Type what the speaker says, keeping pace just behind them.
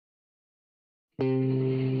Every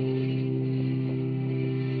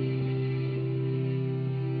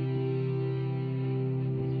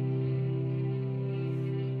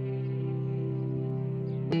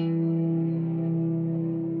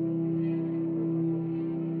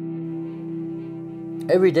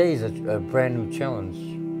day is a brand new challenge.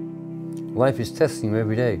 Life is testing you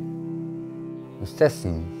every day. It's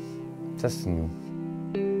testing you.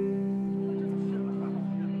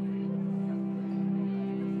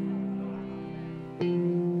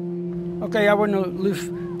 Okay, I want to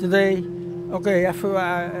live today. Okay, if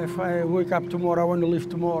I wake up tomorrow, I want to live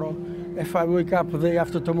tomorrow. If I wake up the day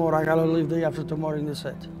after tomorrow, I gotta live the day after tomorrow in the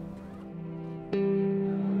set.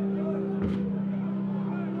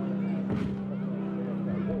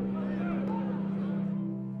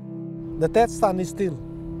 De tijd staat niet stil.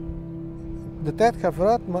 De tijd gaat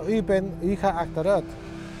vooruit, maar u gaat achteruit.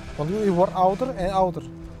 Want u wordt ouder en ouder.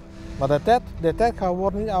 Maar de tijd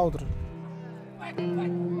wordt niet ouder.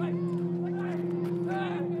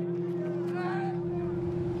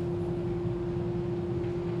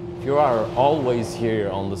 If you are always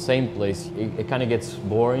here on the same place, it kind of gets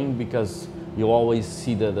boring because you always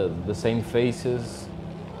see the same faces.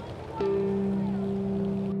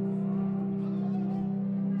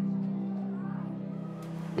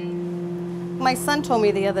 My son told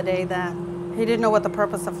me the other day that he didn't know what the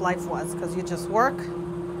purpose of life was, because you just work,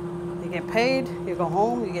 you get paid, you go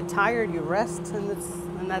home, you get tired, you rest, and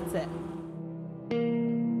that's it.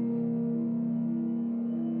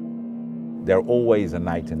 There's always a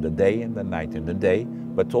night in the day and a night in the day,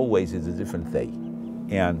 but always is a different day.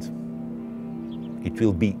 And it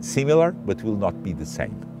will be similar, but will not be the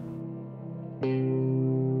same.